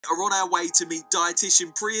Are on our way to meet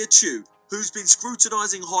dietitian Priya Tew, who's been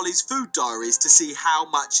scrutinising Holly's food diaries to see how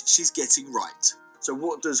much she's getting right. So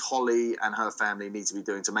what does Holly and her family need to be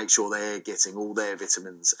doing to make sure they're getting all their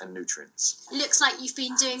vitamins and nutrients? Looks like you've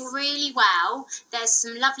been doing really well. There's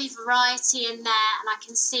some lovely variety in there, and I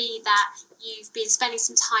can see that you've been spending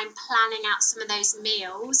some time planning out some of those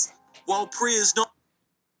meals. While Priya's not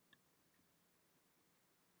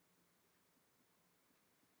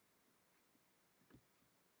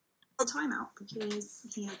time out because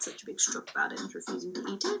he had such a big struggle about it and was refusing to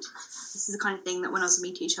eat it. This is the kind of thing that when I was a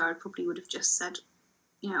meat teacher I probably would have just said,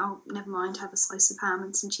 you know, oh, never mind, have a slice of ham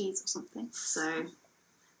and some cheese or something. So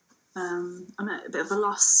I'm at a bit of a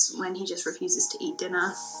loss when he just refuses to eat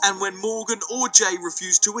dinner. And when Morgan or Jay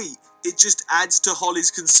refuse to eat, it just adds to Holly's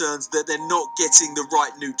concerns that they're not getting the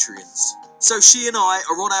right nutrients. So she and I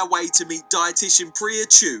are on our way to meet dietitian Priya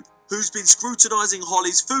Tew, who's been scrutinising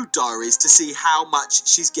Holly's food diaries to see how much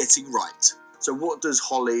she's getting right. So what does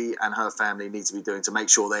Holly and her family need to be doing to make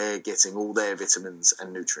sure they're getting all their vitamins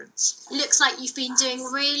and nutrients? Looks like you've been doing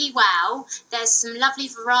really well. There's some lovely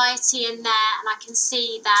variety in there, and I can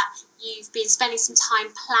see that you've been spending some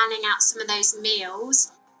time planning out some of those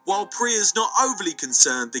meals. While Priya's not overly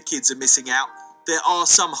concerned the kids are missing out, there are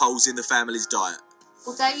some holes in the family's diet.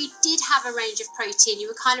 Although you did have a range of protein, you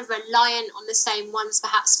were kind of reliant on the same ones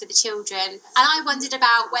perhaps for the children. And I wondered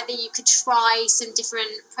about whether you could try some different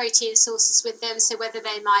protein sources with them, so whether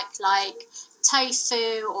they might like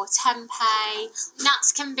tofu or tempeh.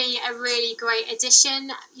 Nuts can be a really great addition.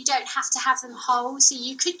 You don't have to have them whole, so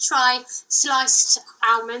you could try sliced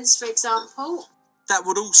almonds, for example. That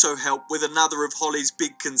would also help with another of Holly's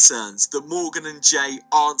big concerns, that Morgan and Jay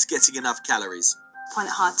aren't getting enough calories. I find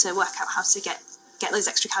it hard to work out how to get those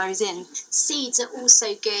extra calories in. Seeds are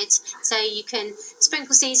also good, so you can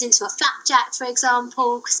sprinkle seeds into a flapjack, for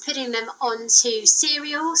example, because putting them onto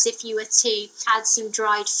cereals if you were to add some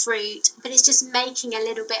dried fruit, but it's just making a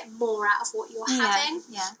little bit more out of what you're having.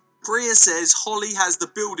 Yeah. Priya says Holly has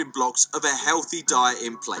the building blocks of a healthy diet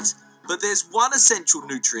in place, but there's one essential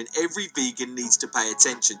nutrient every vegan needs to pay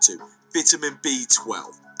attention to: vitamin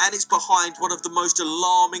B12. And it's behind one of the most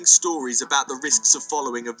alarming stories about the risks of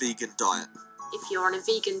following a vegan diet. If you're on a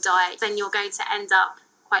vegan diet, then you're going to end up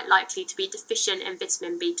quite likely to be deficient in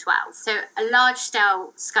vitamin B12. So a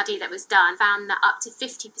large-scale study that was done found that up to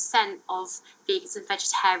 50% of vegans and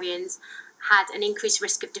vegetarians had an increased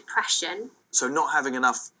risk of depression. So not having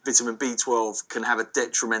enough vitamin B12 can have a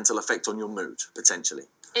detrimental effect on your mood, potentially.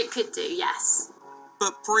 It could do, yes.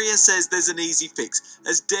 But Priya says there's an easy fix,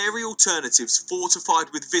 as dairy alternatives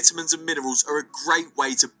fortified with vitamins and minerals are a great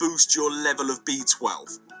way to boost your level of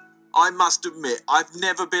B12. I must admit, I've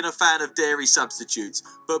never been a fan of dairy substitutes,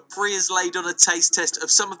 but Priya's laid on a taste test of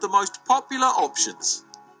some of the most popular options.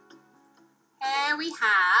 Here we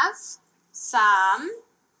have some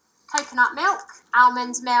coconut milk,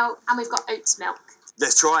 almond milk, and we've got oat milk.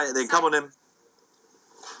 Let's try it then, come on in.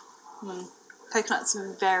 Coconut's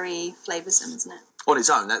very flavoursome, isn't it? On its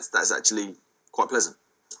own, that's actually quite pleasant.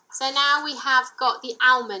 So now we have got the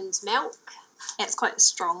almond milk. Yeah, it's quite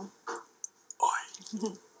strong.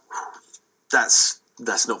 Oi. That's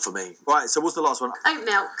not for me. Right, so what's the last one? Oat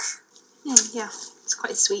milk. Yeah, it's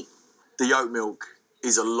quite sweet. The oat milk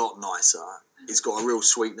is a lot nicer. It's got a real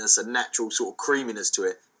sweetness, a natural sort of creaminess to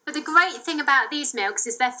it. But the great thing about these milks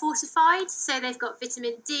is they're fortified, so they've got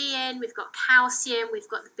vitamin D in, we've got calcium, we've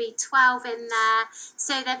got the B12 in there,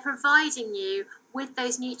 so they're providing you with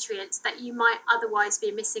those nutrients that you might otherwise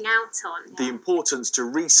be missing out on. The importance to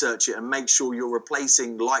research it and make sure you're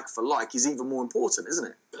replacing like for like is even more important, isn't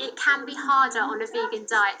it? It can be harder on a vegan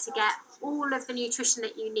diet to get all of the nutrition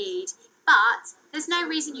that you need, but there's no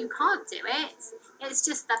reason you can't do it. It's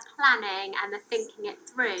just the planning and the thinking it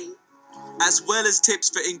through. As well as tips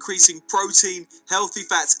for increasing protein, healthy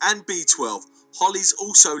fats and B12, Holly's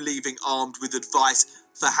also leaving armed with advice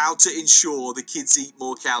for how to ensure the kids eat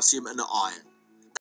more calcium and iron.